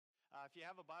If you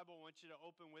have a Bible, I want you to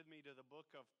open with me to the book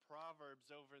of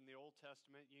Proverbs over in the Old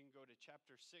Testament. You can go to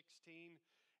chapter 16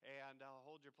 and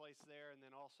hold your place there, and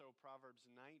then also Proverbs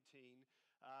 19.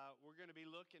 We're going to be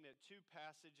looking at two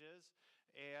passages,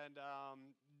 and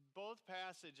both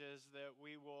passages that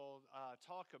we will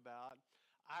talk about,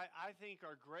 I think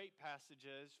are great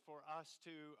passages for us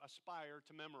to aspire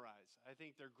to memorize. I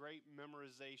think they're great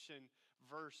memorization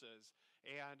verses,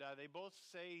 and they both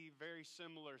say very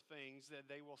similar things, that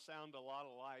they will sound a lot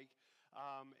alike,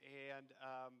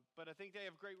 but I think they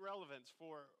have great relevance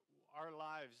for our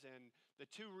lives and the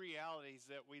two realities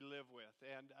that we live with.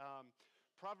 And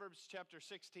Proverbs chapter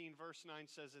 16 verse 9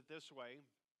 says it this way: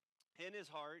 "In his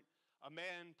heart a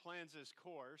man plans his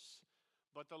course,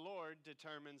 but the Lord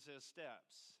determines his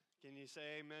steps." Can you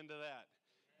say amen to that?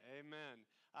 Amen.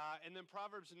 And then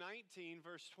Proverbs 19,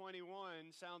 verse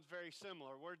 21 sounds very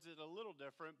similar. Words it a little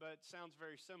different, but sounds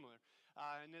very similar.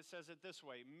 And it says it this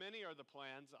way: "Many are the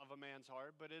plans of a man's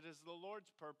heart, but it is the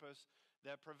Lord's purpose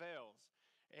that prevails."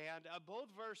 And both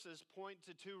verses point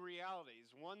to two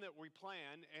realities. One, that we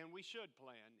plan, and we should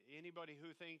plan. Anybody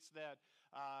who thinks that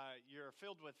you're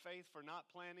filled with faith for not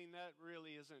planning, that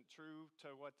really isn't true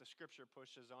to what the Scripture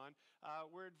pushes on.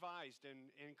 We're advised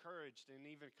and encouraged and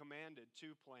even commanded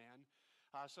to plan.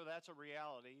 So that's a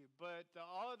reality. But the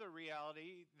other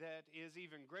reality that is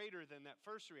even greater than that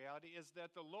first reality is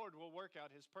that the Lord will work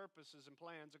out his purposes and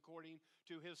plans according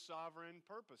to his sovereign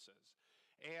purposes.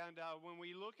 And when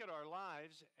we look at our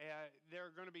lives, there are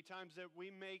going to be times that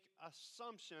we make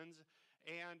assumptions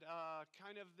and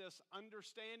kind of this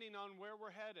understanding on where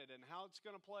we're headed and how it's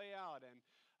going to play out and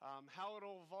how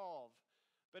it'll evolve.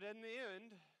 But in the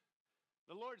end,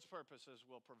 the Lord's purposes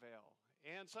will prevail.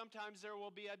 And sometimes there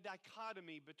will be a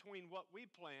dichotomy between what we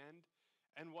planned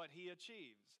and what he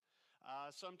achieves.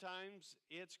 Sometimes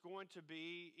it's going to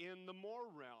be in the more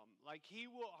realm, like he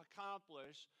will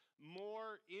accomplish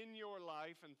more in your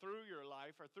life and through your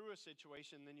life or through a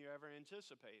situation than you ever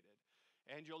anticipated.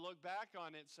 And you'll look back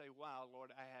on it and say, "Wow,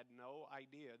 Lord, I had no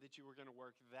idea that you were going to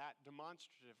work that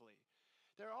demonstratively."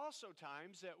 There are also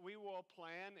times that we will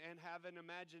plan and have an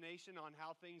imagination on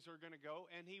how things are going to go,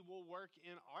 and he will work,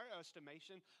 in our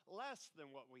estimation, less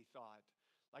than what we thought.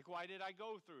 Like, why did I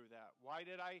go through that? Why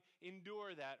did I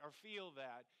endure that or feel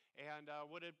that? And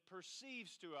what it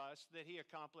perceives to us that he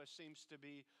accomplished seems to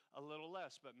be a little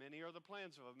less. But many are the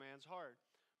plans of a man's heart.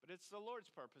 But it's the Lord's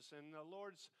purpose and the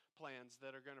Lord's plans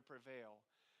that are going to prevail.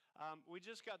 We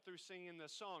just got through singing the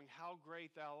song, "How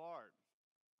Great Thou Art."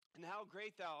 And "How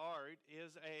Great Thou Art"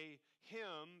 is a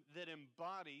hymn that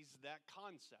embodies that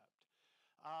concept.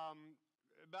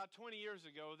 About 20 years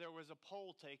ago, there was a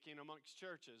poll taking amongst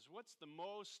churches. What's the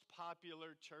most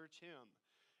popular church hymn?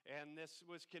 And this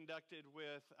was conducted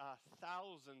with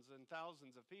thousands and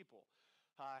thousands of people.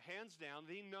 Hands down,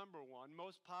 the number one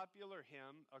most popular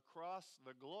hymn across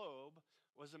the globe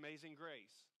was "Amazing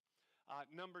Grace."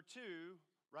 Number two,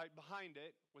 right behind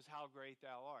it, was "How Great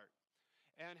Thou Art."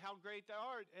 And "How Great Thou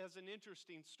Art" has an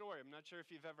interesting story. I'm not sure if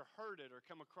you've ever heard it or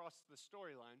come across the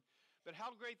storyline, but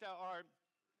 "How Great Thou Art"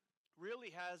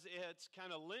 really has its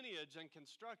kind of lineage and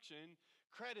construction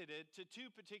credited to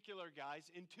two particular guys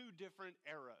in two different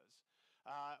eras.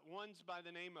 One's by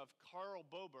the name of Carl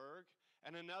Boberg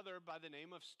and another by the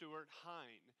name of Stuart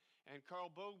Hine. And Carl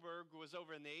Boberg was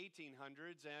over in the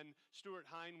 1800s and Stuart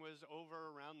Hine was over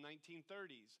around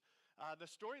 1930s. The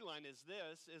storyline is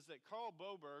this, is that Carl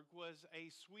Boberg was a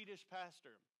Swedish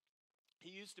pastor. He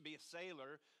used to be a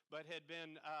sailor, but had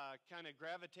been kind of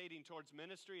gravitating towards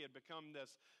ministry, had become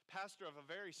this pastor of a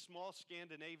very small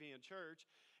Scandinavian church.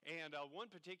 And one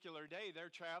particular day, they're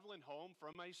traveling home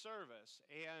from a service.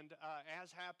 And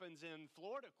as happens in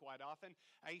Florida quite often,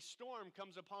 a storm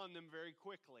comes upon them very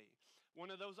quickly. One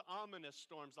of those ominous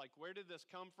storms, like, where did this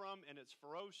come from? And it's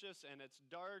ferocious, and it's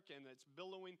dark, and it's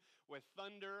billowing with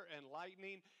thunder and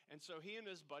lightning. And so he and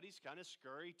his buddies kind of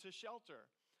scurry to shelter.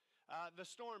 The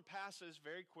storm passes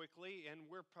very quickly, and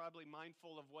we're probably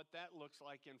mindful of what that looks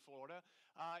like in Florida.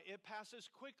 It passes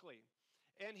quickly.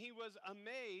 And he was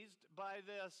amazed by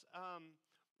this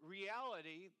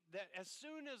reality that as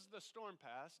soon as the storm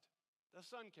passed, the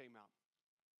sun came out.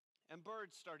 And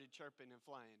birds started chirping and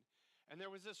flying. And there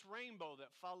was this rainbow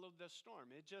that followed the storm.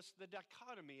 The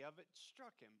dichotomy of it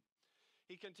struck him.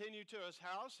 He continued to his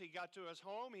house. He got to his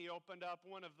home. He opened up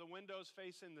one of the windows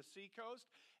facing the seacoast,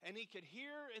 and he could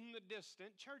hear in the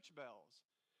distant church bells.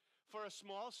 For a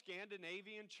small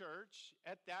Scandinavian church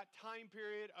at that time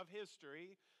period of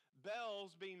history,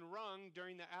 bells being rung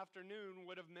during the afternoon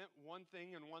would have meant one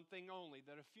thing and one thing only,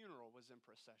 that a funeral was in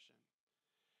procession.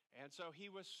 And so he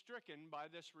was stricken by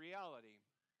this reality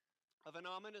of an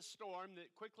ominous storm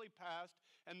that quickly passed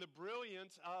and the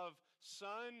brilliance of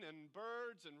sun and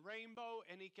birds and rainbow,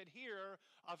 and he could hear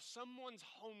of someone's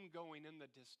homegoing in the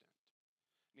distance.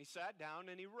 And he sat down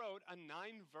and he wrote a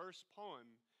 9-verse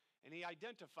poem, and he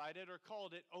identified it or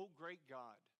called it, "Oh Great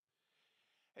God."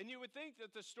 And you would think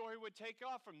that the story would take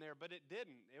off from there, but it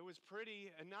didn't. It was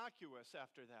pretty innocuous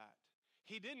after that.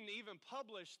 He didn't even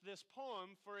publish this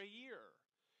poem for a year.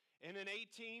 And in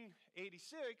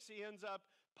 1886, he ends up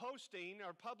posting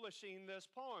or publishing this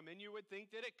poem. And you would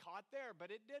think that it caught there, but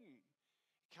it didn't.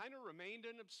 It kind of remained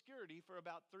in obscurity for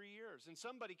about 3 years. And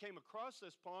somebody came across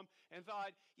this poem and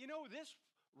thought, this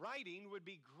writing would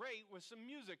be great with some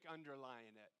music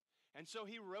underlying it. And so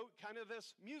he wrote kind of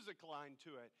this music line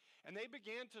to it. And they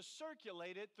began to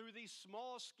circulate it through these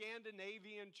small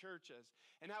Scandinavian churches.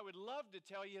 And I would love to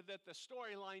tell you that the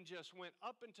storyline just went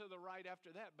up and to the right after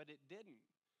that, but it didn't.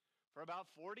 For about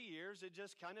 40 years, it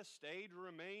just kind of stayed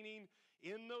remaining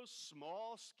in those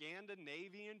small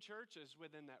Scandinavian churches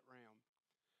within that realm.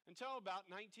 Until about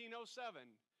 1907,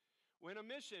 when a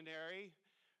missionary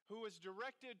who was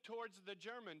directed towards the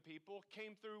German people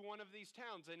came through one of these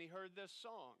towns, and he heard this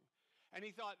song. And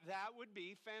he thought that would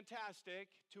be fantastic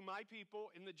to my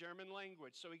people in the German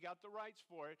language. So he got the rights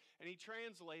for it, and he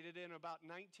translated it in about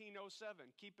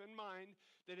 1907. Keep in mind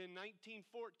that in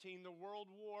 1914, the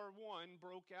World War I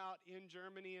broke out in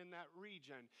Germany in that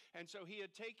region. And so he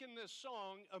had taken this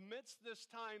song amidst this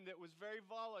time that was very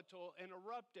volatile and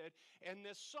erupted, and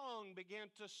this song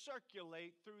began to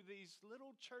circulate through these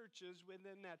little churches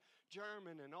within that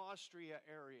German and Austria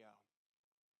area.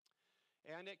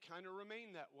 And it kind of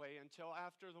remained that way until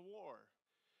after the war.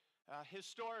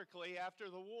 Historically,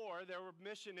 after the war, there were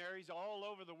missionaries all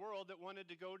over the world that wanted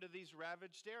to go to these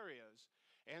ravaged areas.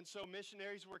 And so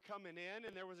missionaries were coming in,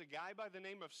 and there was a guy by the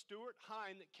name of Stuart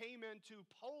Hine that came into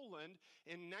Poland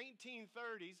in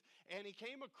 1930s, and he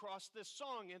came across this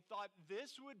song and thought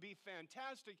this would be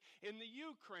fantastic in the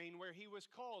Ukraine where he was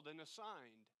called and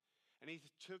assigned. And he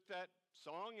took that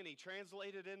song and he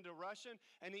translated it into Russian,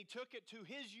 and he took it to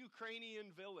his Ukrainian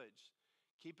village.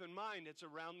 Keep in mind, it's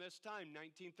around this time,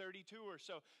 1932 or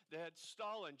so, that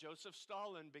Joseph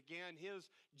Stalin began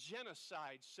his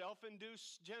genocide,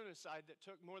 self-induced genocide that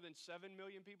took more than 7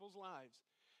 million people's lives.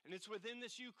 And it's within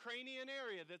this Ukrainian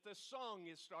area that the song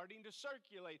is starting to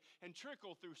circulate and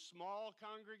trickle through small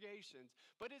congregations.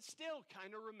 But it still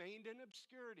kind of remained in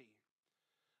obscurity.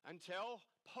 Until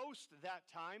post that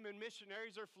time, and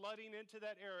missionaries are flooding into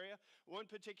that area. One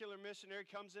particular missionary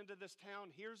comes into this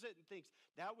town, hears it, and thinks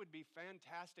that would be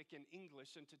fantastic in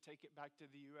English and to take it back to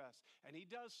the U.S. And he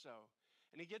does so.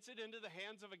 And he gets it into the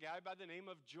hands of a guy by the name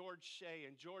of George Shea.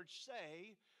 And George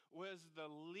Shea was the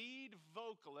lead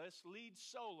vocalist, lead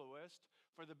soloist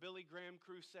for the Billy Graham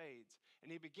Crusades.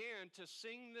 And he began to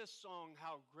sing this song,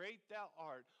 "How Great Thou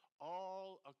Art,"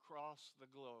 all across the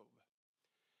globe.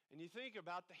 And you think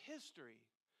about the history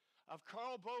of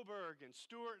Carl Boberg and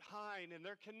Stuart Hine and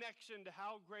their connection to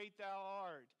 "How Great Thou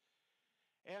Art."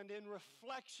 And in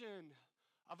reflection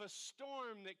of a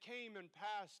storm that came and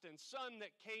passed and sun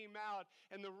that came out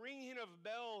and the ringing of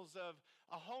bells of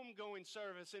a homegoing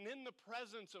service, and in the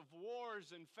presence of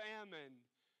wars and famine,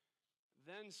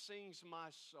 then sings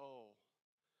my soul,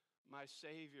 my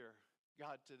Savior,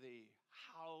 God, to thee,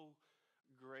 how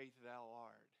great thou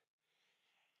art.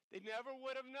 They never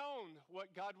would have known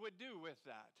what God would do with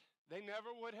that. They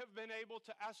never would have been able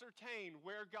to ascertain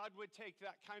where God would take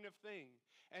that kind of thing.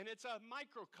 And it's a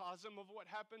microcosm of what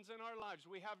happens in our lives.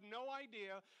 We have no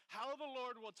idea how the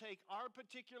Lord will take our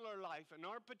particular life and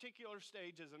our particular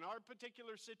stages and our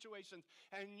particular situations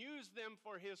and use them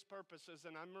for His purposes.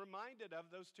 And I'm reminded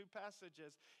of those two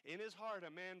passages. In his heart, a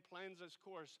man plans his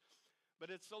course, but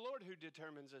it's the Lord who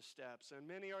determines his steps. And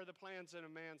many are the plans in a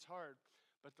man's heart,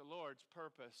 but the Lord's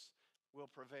purpose will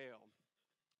prevail.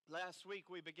 Last week,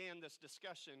 we began this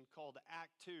discussion called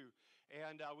Act 2,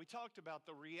 and we talked about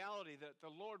the reality that the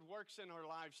Lord works in our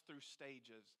lives through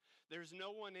stages. There's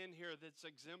no one in here that's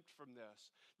exempt from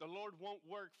this. The Lord won't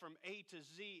work from A to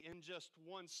Z in just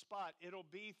one spot. It'll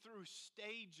be through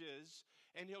stages,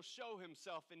 and He'll show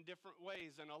Himself in different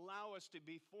ways and allow us to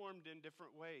be formed in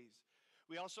different ways.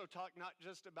 We also talked not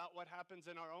just about what happens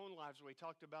in our own lives. We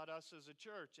talked about us as a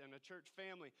church and a church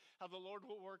family, how the Lord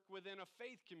will work within a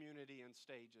faith community in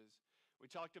stages. We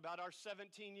talked about our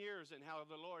 17 years and how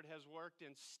the Lord has worked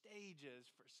in stages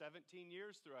for 17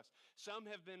 years through us. Some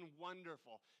have been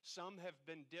wonderful. Some have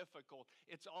been difficult.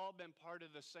 It's all been part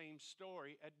of the same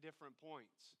story at different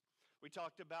points. We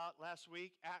talked about last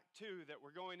week, Act 2, that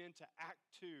we're going into Act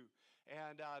 2,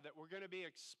 and that we're going to be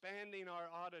expanding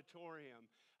our auditorium.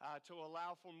 to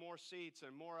allow for more seats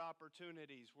and more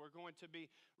opportunities. We're going to be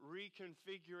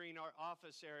reconfiguring our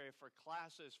office area for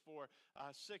classes for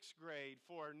sixth grade,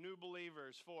 for new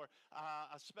believers, for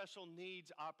a special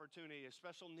needs opportunity, a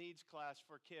special needs class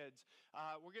for kids.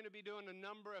 We're going to be doing a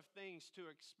number of things to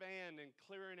expand and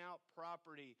clearing out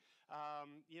property,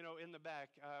 in the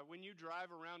back. When you drive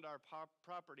around our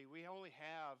property, we only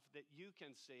have, that you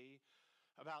can see,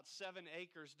 about 7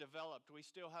 acres developed. We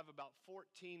still have about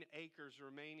 14 acres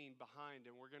remaining behind,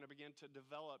 and we're going to begin to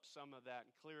develop some of that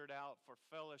and clear it out for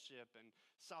fellowship and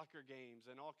soccer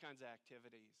games and all kinds of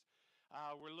activities.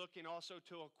 We're looking also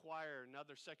to acquire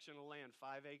another section of land,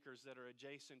 5 acres that are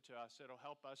adjacent to us. It'll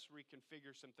help us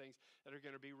reconfigure some things that are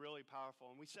going to be really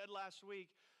powerful. And we said last week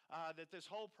that this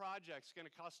whole project's going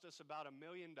to cost us about $1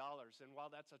 million. And while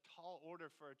that's a tall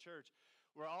order for a church,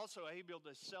 we're also able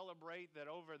to celebrate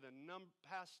that over the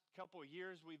past couple of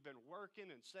years, we've been working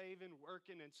and saving,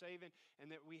 and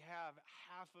that we have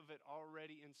half of it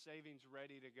already in savings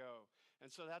ready to go. And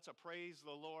so that's a praise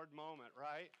the Lord moment,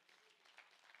 right?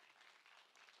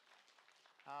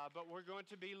 But we're going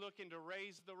to be looking to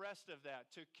raise the rest of that,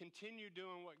 to continue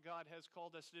doing what God has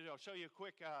called us to do. I'll show you a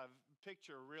quick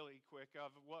picture really quick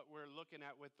of what we're looking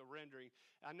at with the rendering.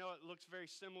 I know it looks very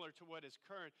similar to what is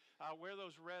current. Where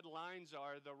those red lines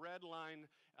are, the red line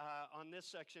on this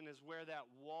section is where that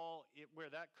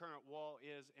current wall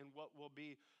is, and what will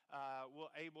be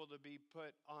able to be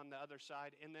put on the other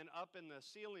side. And then up in the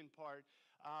ceiling part,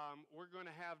 we're going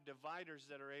to have dividers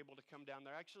that are able to come down.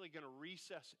 They're actually going to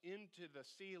recess into the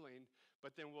ceiling,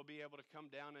 but then we'll be able to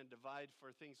come down and divide for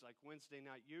things like Wednesday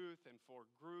night youth and for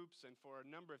groups and for a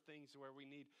number of things where we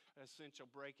need essential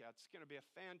breakouts. It's going to be a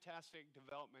fantastic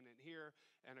development in here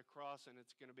and across, and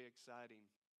it's going to be exciting.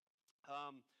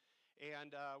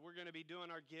 And we're going to be doing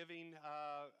our giving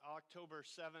October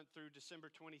 7th through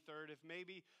December 23rd. If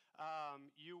maybe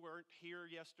you weren't here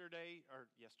yesterday,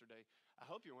 I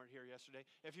hope you weren't here yesterday.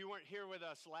 If you weren't here with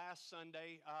us last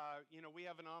Sunday, we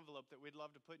have an envelope that we'd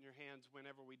love to put in your hands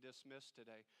whenever we dismiss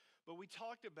today. But we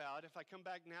talked about, if I come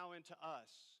back now into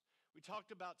us, we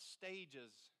talked about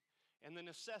stages and the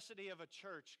necessity of a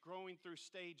church growing through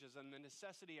stages and the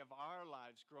necessity of our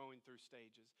lives growing through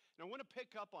stages. And I want to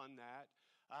pick up on that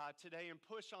today and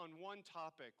push on one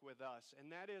topic with us,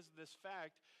 and that is this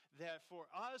fact that for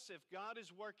us, if God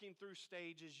is working through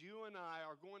stages, you and I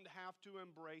are going to have to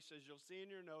embrace, as you'll see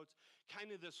in your notes,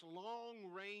 kind of this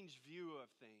long-range view of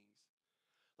things.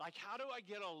 Like, how do I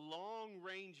get a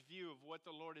long-range view of what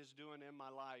the Lord is doing in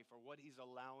my life or what He's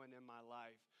allowing in my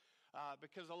life?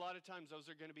 Because a lot of times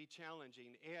those are going to be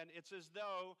challenging. And it's as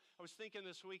though, I was thinking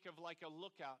this week of like a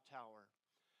lookout tower.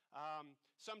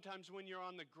 Sometimes when you're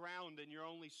on the ground and you're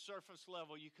only surface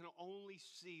level, you can only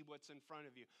see what's in front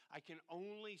of you. I can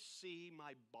only see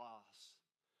my boss.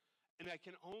 And I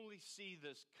can only see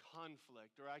this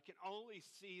conflict, or I can only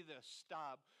see this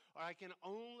stop, or I can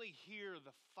only hear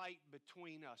the fight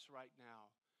between us right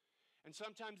now. And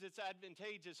sometimes it's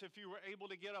advantageous if you were able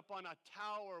to get up on a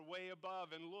tower way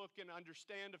above and look and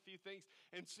understand a few things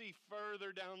and see further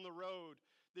down the road.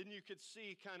 Then you could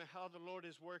see kind of how the Lord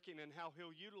is working and how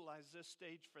He'll utilize this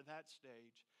stage for that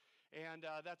stage. And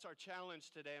that's our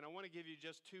challenge today. And I want to give you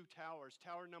just 2 towers.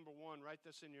 Tower number 1, write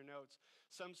this in your notes.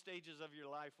 Some stages of your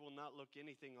life will not look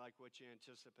anything like what you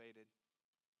anticipated.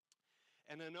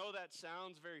 And I know that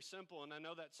sounds very simple, and I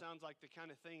know that sounds like the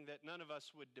kind of thing that none of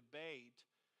us would debate.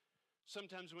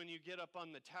 Sometimes when you get up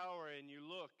on the tower and you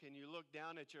look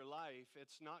down at your life,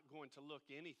 it's not going to look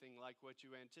anything like what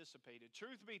you anticipated.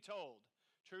 Truth be told,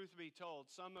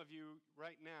 some of you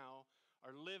right now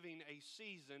are living a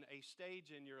season, a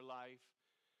stage in your life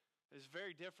that is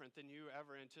very different than you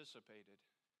ever anticipated.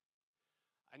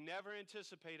 I never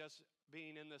anticipate us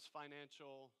being in this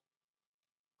financial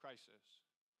crisis.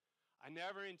 I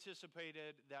never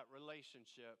anticipated that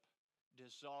relationship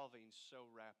dissolving so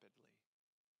rapidly.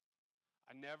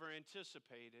 I never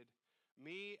anticipated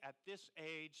me at this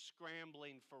age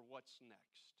scrambling for what's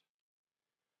next.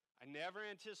 I never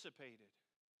anticipated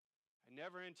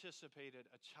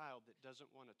a child that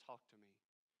doesn't want to talk to me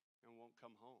and won't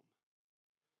come home.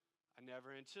 I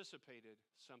never anticipated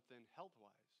something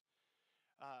health-wise.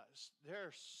 There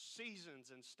are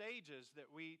seasons and stages that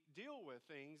we deal with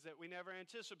things that we never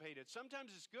anticipated.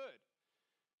 Sometimes it's good.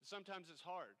 Sometimes it's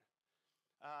hard.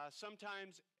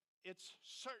 Sometimes it's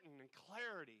certain and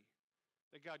clarity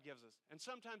that God gives us. And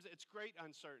sometimes it's great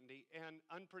uncertainty and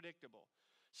unpredictable.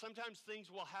 Sometimes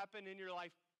things will happen in your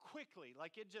life quickly,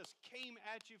 like it just came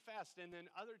at you fast. And then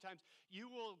other times you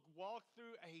will walk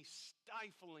through a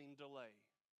stifling delay.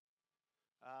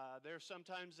 There's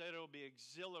sometimes that it'll be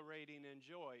exhilarating and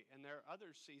joy, and there are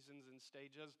other seasons and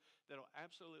stages that'll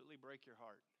absolutely break your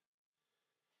heart.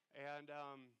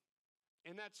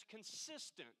 And that's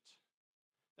consistent.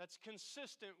 That's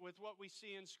consistent with what we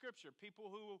see in Scripture.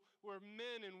 People who were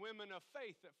men and women of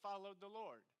faith that followed the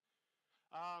Lord.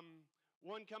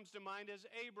 One comes to mind as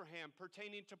Abraham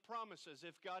pertaining to promises.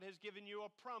 If God has given you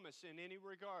a promise in any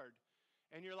regard,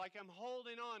 and you're like, I'm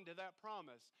holding on to that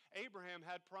promise. Abraham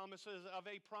had promises of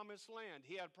a promised land.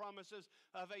 He had promises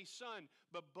of a son.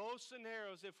 But both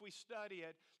scenarios, if we study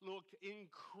it, looked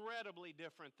incredibly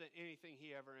different than anything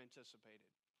he ever anticipated.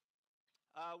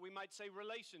 We might say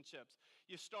relationships.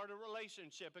 You start a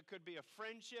relationship. It could be a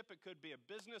friendship. It could be a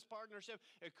business partnership.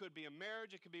 It could be a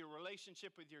marriage. It could be a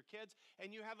relationship with your kids.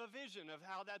 And you have a vision of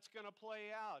how that's going to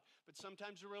play out. But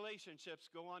sometimes the relationships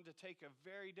go on to take a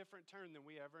very different turn than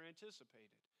we ever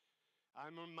anticipated.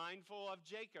 I'm mindful of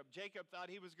Jacob. Jacob thought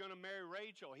he was going to marry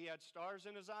Rachel. He had stars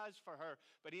in his eyes for her,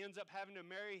 but he ends up having to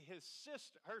marry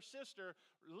her sister,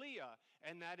 Leah,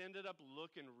 and that ended up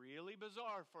looking really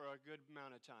bizarre for a good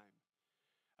amount of time.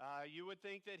 You would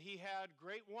think that he had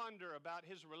great wonder about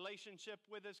his relationship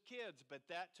with his kids, but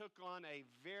that took on a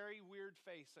very weird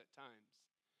face at times.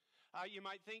 You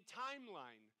might think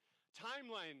timeline.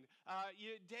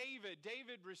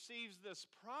 David receives this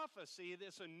prophecy,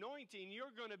 this anointing,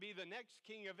 you're going to be the next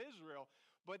king of Israel.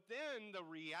 But then the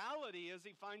reality is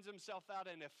he finds himself out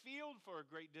in a field for a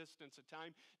great distance of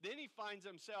time. Then he finds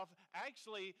himself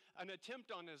actually an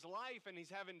attempt on his life, and he's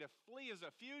having to flee as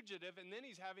a fugitive, and then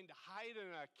he's having to hide in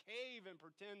a cave and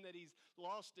pretend that he's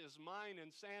lost his mind and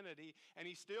sanity, and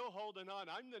he's still holding on.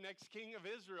 I'm the next king of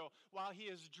Israel, while he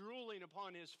is drooling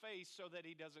upon his face so that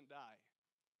he doesn't die.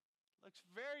 Looks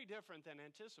very different than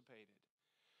anticipated.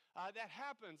 That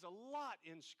happens a lot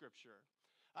in Scripture.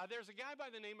 There's a guy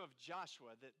by the name of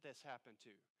Joshua that this happened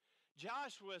to.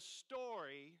 Joshua's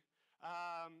story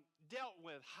dealt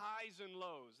with highs and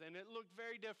lows, and it looked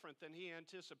very different than he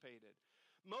anticipated.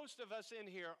 Most of us in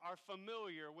here are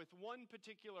familiar with one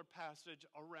particular passage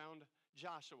around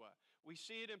Joshua. We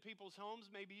see it in people's homes.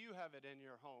 Maybe you have it in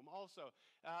your home also.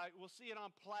 We'll see it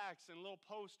on plaques and little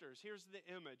posters. Here's the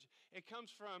image. It comes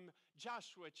from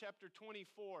Joshua chapter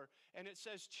 24, and it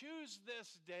says, choose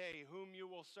this day whom you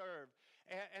will serve.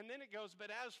 And then it goes,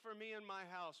 but as for me and my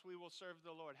house, we will serve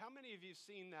the Lord. How many of you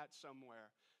seen that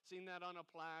somewhere? Seen that on a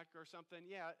plaque or something?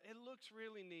 Yeah, it looks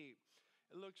really neat.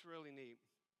 It looks really neat.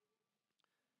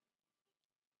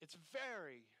 It's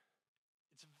very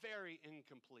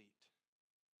incomplete.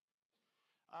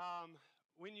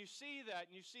 When you see that,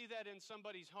 and you see that in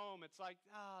somebody's home, it's like,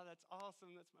 that's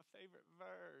awesome. That's my favorite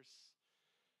verse.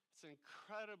 It's an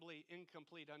incredibly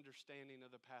incomplete understanding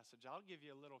of the passage. I'll give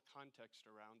you a little context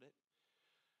around it.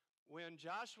 When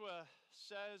Joshua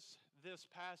says this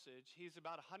passage, he's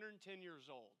about 110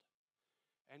 years old,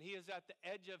 and he is at the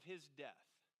edge of his death.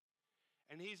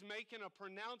 And he's making a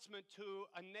pronouncement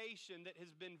to a nation that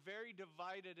has been very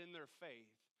divided in their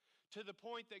faith, to the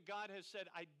point that God has said,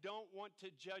 I don't want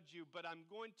to judge you, but I'm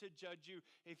going to judge you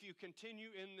if you continue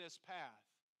in this path.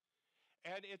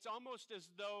 And it's almost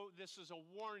as though this is a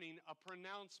warning, a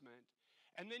pronouncement.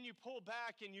 And then you pull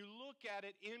back and you look at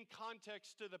it in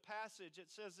context to the passage.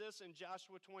 It says this in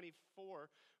Joshua 24,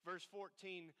 verse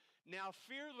 14, now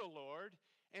fear the Lord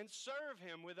and serve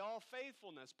him with all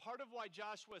faithfulness. Part of why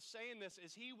Joshua is saying this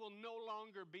is he will no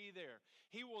longer be there.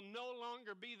 He will no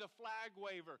longer be the flag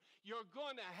waver. You're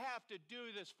going to have to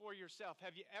do this for yourself.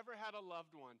 Have you ever had a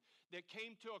loved one that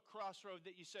came to a crossroad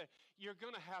that you said, you're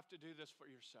going to have to do this for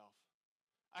yourself?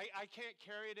 I can't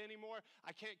carry it anymore.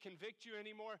 I can't convict you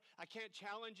anymore. I can't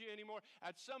challenge you anymore.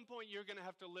 At some point, you're going to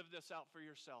have to live this out for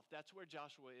yourself. That's where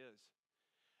Joshua is.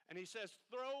 And he says,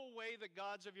 throw away the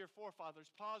gods of your forefathers.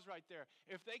 Pause right there.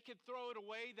 If they could throw it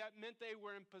away, that meant they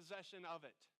were in possession of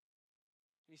it.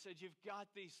 And he said, you've got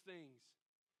these things.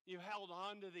 You've held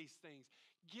on to these things.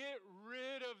 Get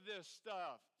rid of this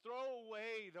stuff. Throw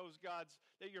away those gods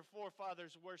that your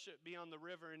forefathers worshiped beyond the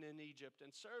river and in Egypt,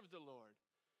 and serve the Lord.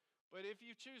 But if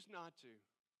you choose not to,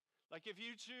 like if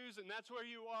you choose and that's where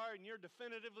you are and you're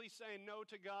definitively saying no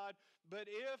to God,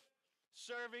 but if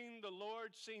serving the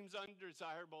Lord seems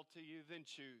undesirable to you, then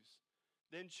choose.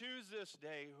 Then choose this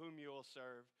day whom you will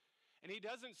serve. And he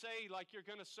doesn't say like you're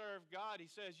going to serve God.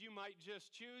 He says you might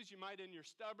just choose. You might in your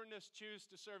stubbornness choose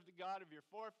to serve the God of your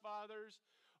forefathers,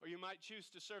 or you might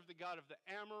choose to serve the God of the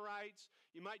Amorites.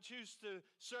 You might choose to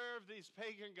serve these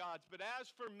pagan gods. But as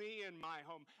for me and my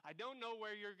home, I don't know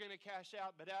where you're going to cash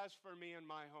out, but as for me and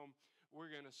my home,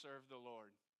 we're going to serve the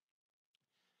Lord.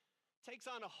 Takes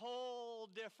on a whole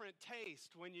different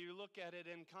taste when you look at it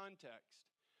in context.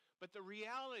 But the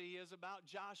reality is about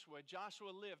Joshua. Joshua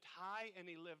lived high and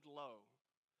he lived low.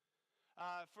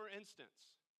 For instance,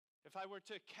 if I were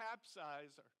to capsule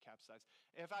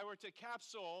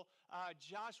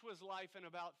Joshua's life in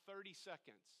about 30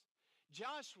 seconds.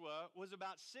 Joshua was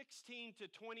about 16 to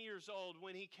 20 years old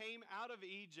when he came out of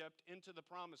Egypt into the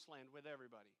promised land with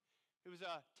everybody. He was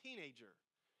a teenager.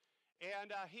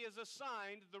 And he is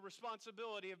assigned the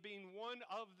responsibility of being one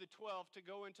of the 12 to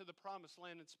go into the promised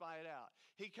land and spy it out.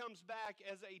 He comes back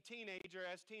as a teenager,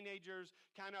 as teenagers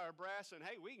kind of are brass and,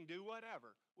 hey, we can do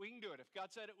whatever. We can do it. If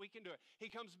God said it, we can do it. He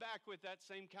comes back with that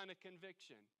same kind of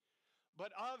conviction.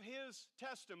 But of his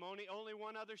testimony, only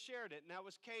one other shared it, and that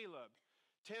was Caleb.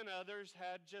 10 others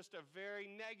had just a very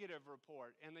negative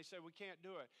report, and they said, we can't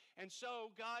do it. And so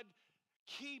God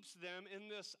keeps them in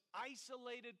this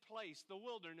isolated place, the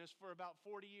wilderness, for about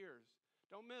 40 years.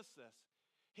 Don't miss this.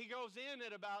 He goes in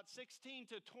at about 16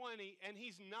 to 20, and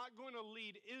he's not going to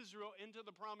lead Israel into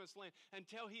the promised land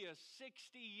until he is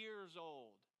 60 years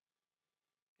old.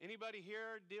 Anybody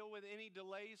here deal with any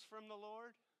delays from the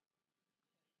Lord?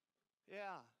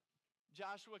 Yeah.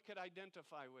 Joshua could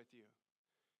identify with you.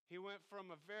 He went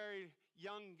from a very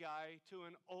young guy to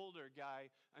an older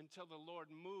guy until the Lord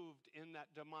moved in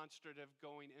that demonstrative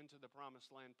going into the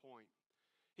promised land point.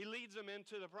 He leads them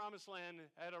into the promised land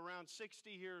at around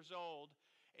 60 years old.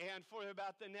 And for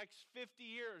about the next 50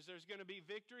 years, there's going to be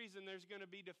victories and there's going to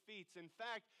be defeats. In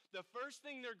fact, the first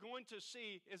thing they're going to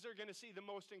see is they're going to see the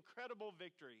most incredible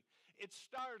victory. It's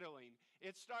startling.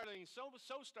 It's startling, so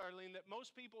startling that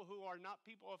most people who are not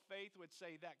people of faith would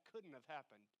say that couldn't have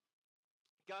happened.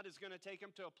 God is going to take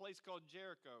him to a place called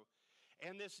Jericho.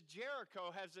 And this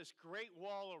Jericho has this great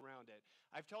wall around it.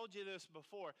 I've told you this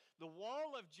before. The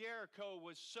wall of Jericho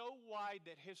was so wide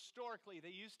that historically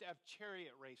they used to have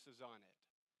chariot races on it.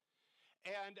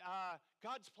 And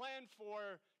God's plan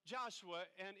for Joshua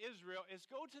and Israel is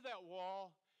go to that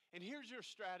wall, and here's your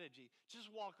strategy.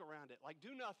 Just walk around it. Like,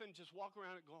 do nothing, just walk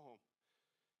around it, go home.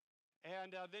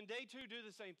 And then day 2, do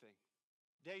the same thing.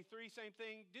 Day 3, same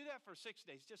thing. Do that for 6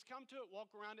 days. Just come to it, walk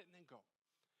around it, and then go.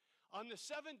 On the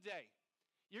 7th day,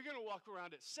 you're going to walk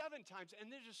around it 7 times,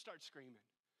 and then just start screaming.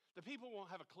 The people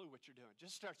won't have a clue what you're doing.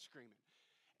 Just start screaming.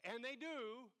 And they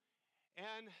do,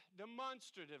 and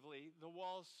demonstratively, the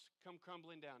walls come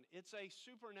crumbling down. It's a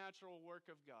supernatural work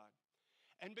of God.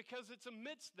 And because it's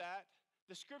amidst that,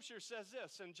 the scripture says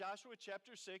this in Joshua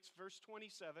chapter 6, verse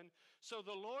 27. So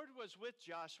the Lord was with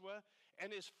Joshua,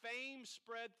 and his fame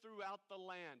spread throughout the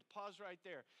land. Pause right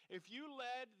there. If you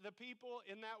led the people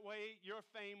in that way, your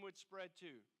fame would spread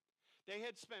too. They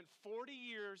had spent 40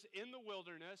 years in the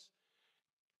wilderness.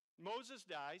 Moses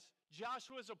dies.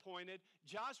 Joshua's appointed.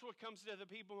 Joshua comes to the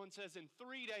people and says, in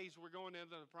 3 days, we're going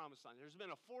into the promised land. There's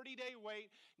been a 40-day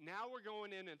wait. Now we're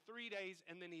going in 3 days.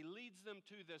 And then he leads them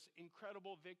to this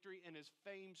incredible victory, and his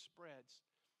fame spreads.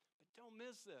 But don't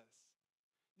miss this.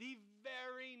 The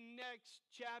very next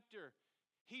chapter,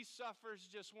 he suffers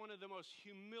just one of the most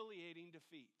humiliating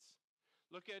defeats.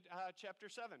 Look at chapter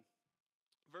 7,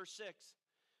 verse 6.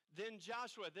 Then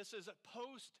Joshua, this is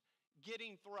post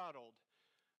getting throttled.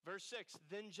 Verse 6,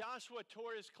 then Joshua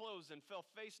tore his clothes and fell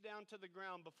face down to the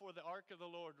ground before the ark of the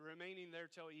Lord, remaining there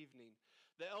till evening.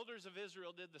 The elders of Israel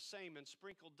did the same and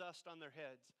sprinkled dust on their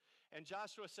heads. And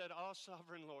Joshua said, "O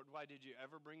sovereign Lord, why did you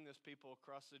ever bring this people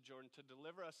across the Jordan to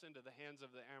deliver us into the hands of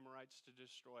the Amorites to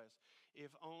destroy us? If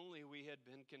only we had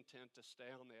been content to stay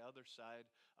on the other side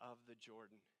of the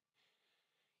Jordan."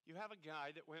 You have a guy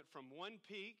that went from one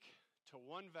peak to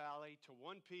one valley, to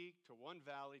one peak, to one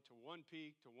valley, to one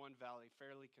peak, to one valley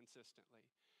fairly consistently.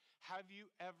 Have you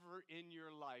ever in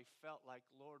your life felt like,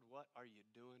 Lord, what are you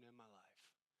doing in my life?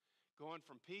 Going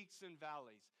from peaks and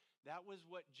valleys. That was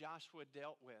what Joshua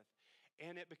dealt with.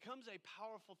 And it becomes a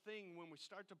powerful thing when we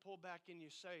start to pull back and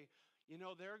you say, you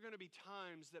know, there are going to be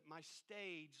times that my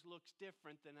stage looks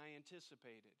different than I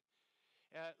anticipated.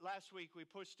 Last week, we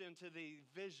pushed into the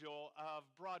visual of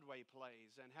Broadway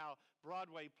plays and how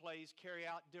Broadway plays carry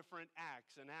out different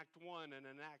acts, an act 1 and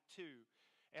an act 2.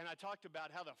 And I talked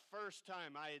about how the first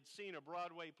time I had seen a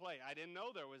Broadway play, I didn't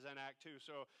know there was an act 2.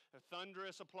 So a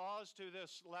thunderous applause to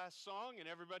this last song, and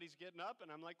everybody's getting up,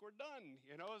 and I'm like, we're done.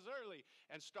 You know, it's early.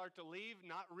 And start to leave,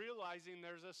 not realizing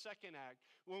there's a second act.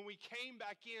 When we came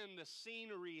back in, the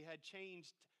scenery had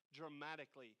changed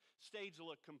dramatically. Stage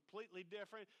looked completely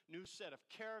different, new set of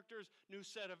characters, new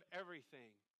set of everything.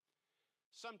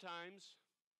 Sometimes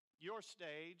your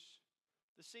stage,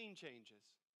 the scene changes.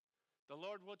 The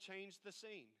Lord will change the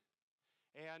scene.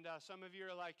 And some of you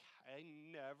are like, I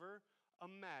never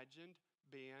imagined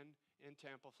being in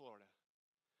Tampa, Florida.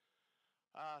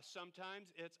 Sometimes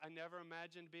it's I never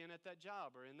imagined being at that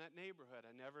job or in that neighborhood.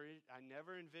 I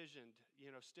never envisioned,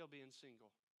 still being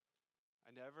single.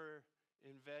 I never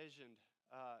envisioned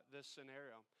this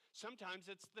scenario.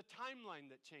 Sometimes it's the timeline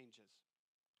that changes.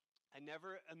 I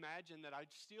never imagined that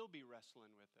I'd still be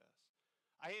wrestling with this.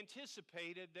 I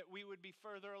anticipated that we would be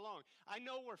further along. I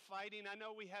know we're fighting. I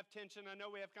know we have tension. I know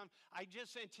we have conflict. I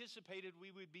just anticipated we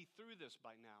would be through this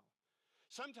by now.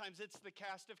 Sometimes it's the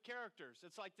cast of characters.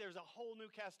 It's like there's a whole new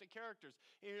cast of characters.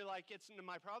 And you're like,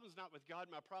 my problem's not with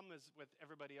God. My problem is with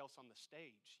everybody else on the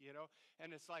stage,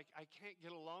 And it's like, I can't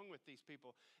get along with these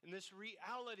people. And this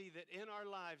reality that in our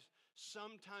lives,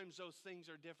 sometimes those things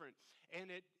are different.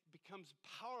 And it becomes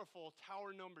powerful,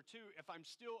 tower number 2, if I'm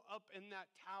still up in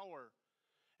that tower.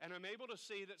 And I'm able to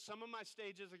see that some of my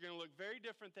stages are going to look very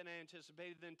different than I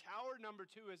anticipated. Then tower number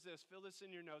 2 is this. Fill this in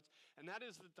your notes. And that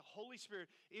is that the Holy Spirit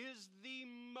is the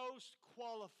most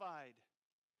qualified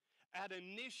at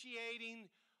initiating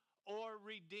or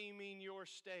redeeming your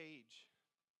stage.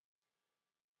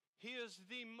 He is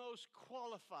the most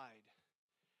qualified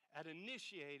at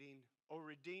initiating or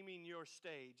redeeming your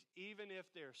stage, even if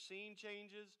there are scene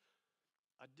changes,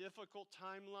 a difficult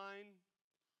timeline,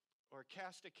 or a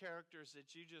cast of characters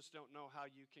that you just don't know how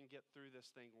you can get through this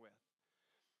thing with.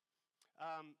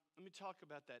 Let me talk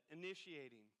about that.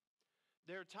 Initiating.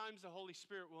 There are times the Holy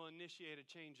Spirit will initiate a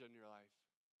change in your life.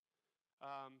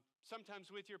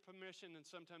 Sometimes with your permission and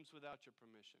sometimes without your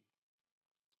permission.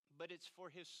 But it's for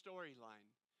His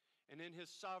storyline. And in His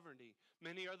sovereignty,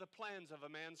 many are the plans of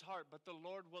a man's heart, but the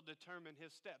Lord will determine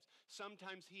his steps.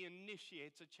 Sometimes He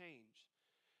initiates a change.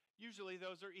 Usually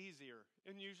those are easier,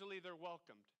 and usually they're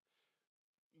welcomed.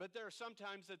 But there are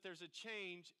sometimes that there's a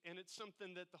change, and it's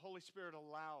something that the Holy Spirit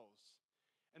allows.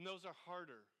 And those are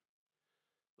harder.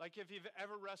 Like if you've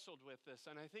ever wrestled with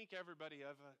this, and I think every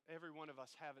one of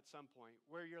us have at some point,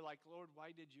 where you're like, Lord,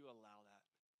 why did you allow that?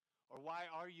 Or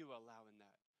why are you allowing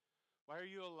that? Why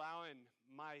are you allowing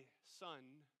my son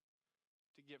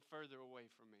to get further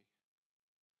away from me?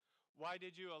 Why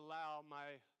did you allow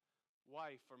my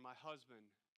wife or my husband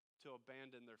to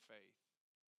abandon their faith?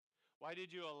 Why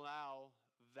did you allow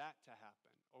that to happen?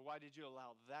 Or why did you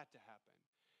allow that to happen?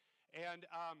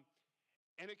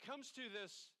 And it comes to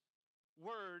this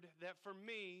word that for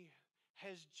me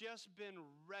has just been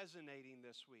resonating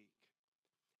this week.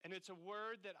 And it's a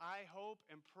word that I hope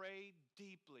and pray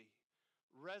deeply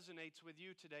resonates with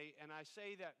you today. And I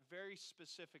say that very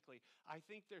specifically. I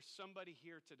think there's somebody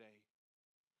here today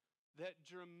that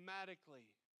dramatically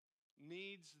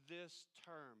needs this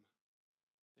term,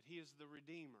 that He is the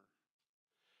Redeemer.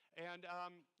 And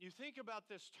you think about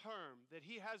this term, that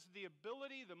He has the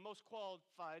ability, the most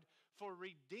qualified for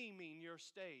redeeming your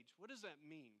stage. What does that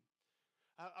mean?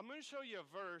 I'm going to show you a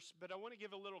verse, but I want to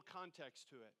give a little context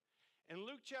to it. In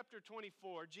Luke chapter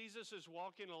 24, Jesus is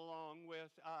walking along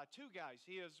with 2 guys.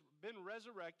 He has been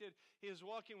resurrected. He is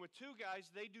walking with 2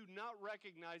 guys. They do not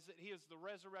recognize that He is the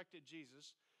resurrected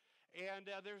Jesus.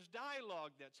 And there's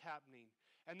dialogue that's happening.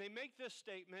 And they make this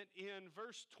statement in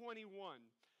verse 21.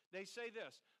 They say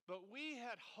this, but we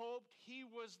had hoped He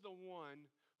was the one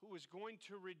who was going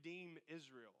to redeem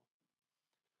Israel.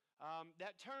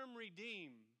 That term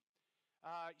redeem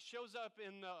shows up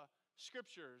in the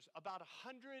scriptures about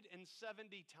 170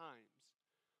 times,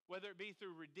 whether it be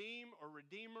through redeem or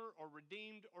redeemer or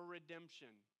redeemed or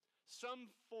redemption.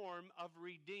 Some form of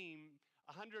redeem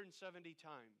 170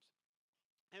 times.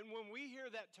 And when we hear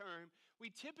that term,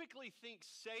 we typically think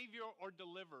Savior or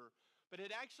deliverer, but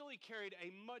it actually carried a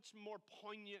much more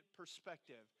poignant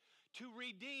perspective. To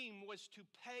redeem was to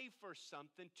pay for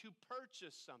something, to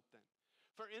purchase something.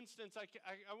 For instance,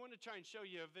 I want to try and show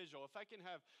you a visual. If I can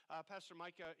have Pastor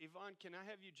Micah, Yvonne, can I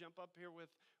have you jump up here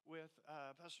with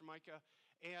Pastor Micah?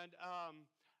 And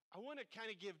I want to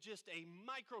kind of give just a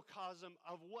microcosm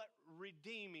of what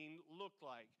redeeming looked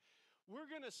like. We're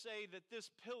going to say that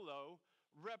this pillow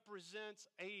represents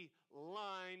a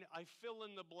line, I fill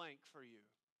in the blank for you.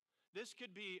 This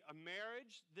could be a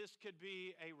marriage, this could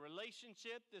be a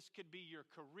relationship, this could be your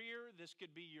career, this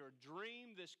could be your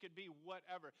dream, this could be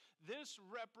whatever. This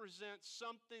represents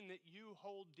something that you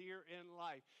hold dear in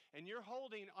life, and you're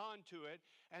holding on to it,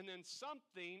 and then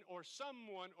something or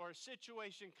someone or a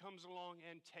situation comes along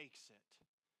and takes it.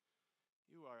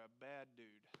 You are a bad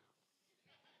dude.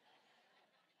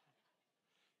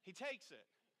 He takes it.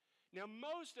 Now,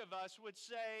 most of us would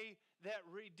say that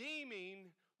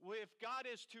redeeming, if God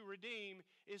is to redeem,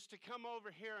 is to come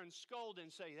over here and scold and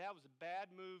say, that was a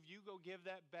bad move, you go give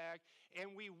that back.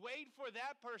 And we wait for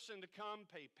that person to come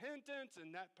pay penance,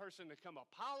 and that person to come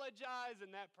apologize,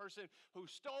 and that person who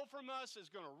stole from us is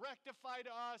going to rectify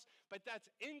to us. But that's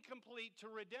incomplete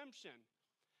to redemption.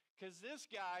 because this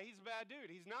guy, he's a bad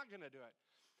dude. He's not going to do it.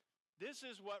 This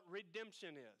is what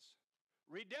redemption is.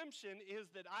 Redemption is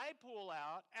that I pull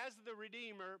out, as the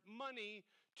Redeemer, money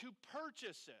to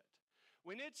purchase it.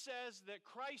 When it says that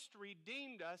Christ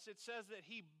redeemed us, it says that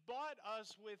he bought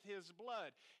us with his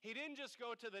blood. He didn't just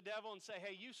go to the devil and say,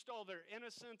 hey, you stole their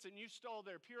innocence and you stole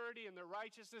their purity and their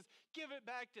righteousness. Give it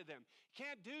back to them.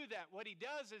 Can't do that. What he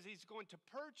does is he's going to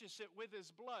purchase it with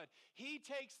his blood. He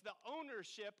takes the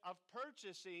ownership of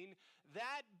purchasing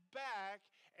that back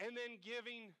and then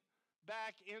giving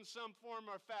back in some form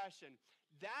or fashion.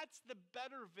 That's the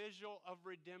better visual of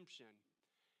redemption.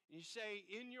 You say,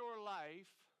 in your life,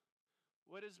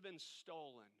 what has been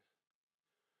stolen?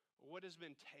 What has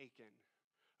been taken?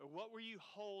 Or what were you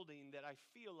holding that I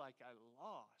feel like I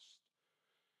lost?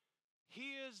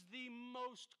 He is the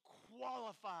most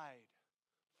qualified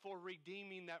for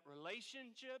redeeming that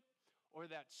relationship or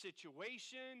that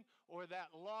situation or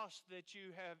that loss that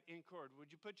you have incurred.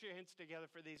 Would you put your hands together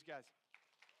for these guys?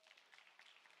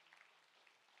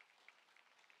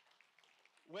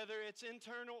 Whether it's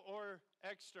internal or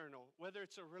external, whether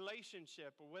it's a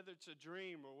relationship or whether it's a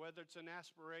dream or whether it's an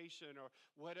aspiration or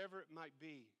whatever it might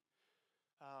be,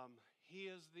 he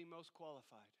is the most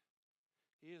qualified.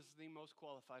 He is the most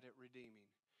qualified at redeeming.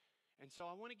 And so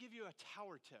I want to give you a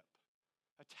tower tip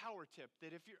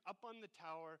that if you're up on the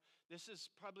tower, this is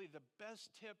probably the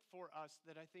best tip for us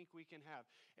that I think we can have.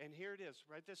 And here it is.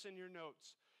 Write this in your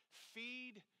notes.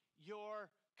 Feed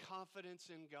your confidence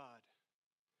in God.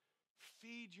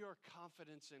 Feed your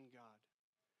confidence in God.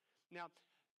 Now,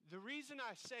 the reason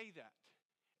I say that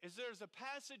is there's a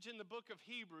passage in the book of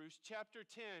Hebrews, chapter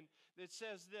 10, that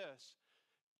says this: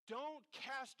 don't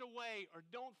cast away or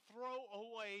don't throw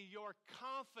away your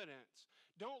confidence.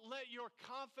 Don't let your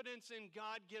confidence in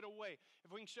God get away. If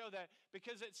we can show that,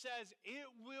 because it says it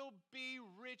will be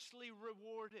richly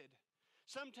rewarded.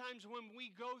 Sometimes when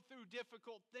we go through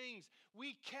difficult things,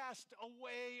 we cast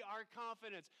away our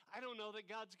confidence. I don't know that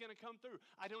God's going to come through.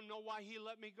 I don't know why he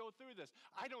let me go through this.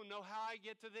 I don't know how I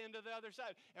get to the end of the other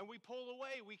side. And we pull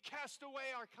away. We cast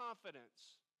away our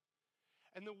confidence.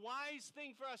 And the wise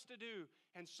thing for us to do,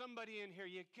 and somebody in here,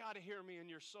 you got to hear me in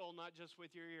your soul, not just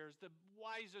with your ears. The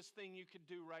wisest thing you could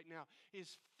do right now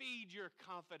is feed your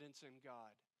confidence in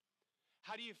God.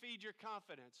 How do you feed your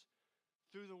confidence?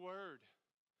 Through the Word.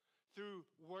 Through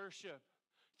worship,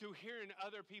 through hearing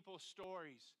other people's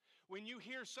stories. When you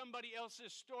hear somebody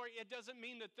else's story, it doesn't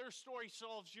mean that their story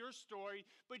solves your story,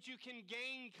 but you can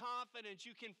gain confidence.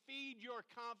 You can feed your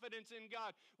confidence in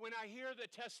God. When I hear the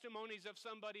testimonies of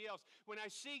somebody else, when I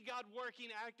see God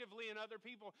working actively in other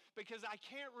people, because I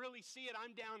can't really see it,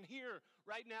 I'm down here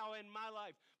right now in my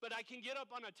life, but I can get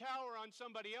up on a tower on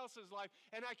somebody else's life,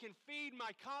 and I can feed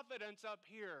my confidence up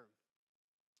here.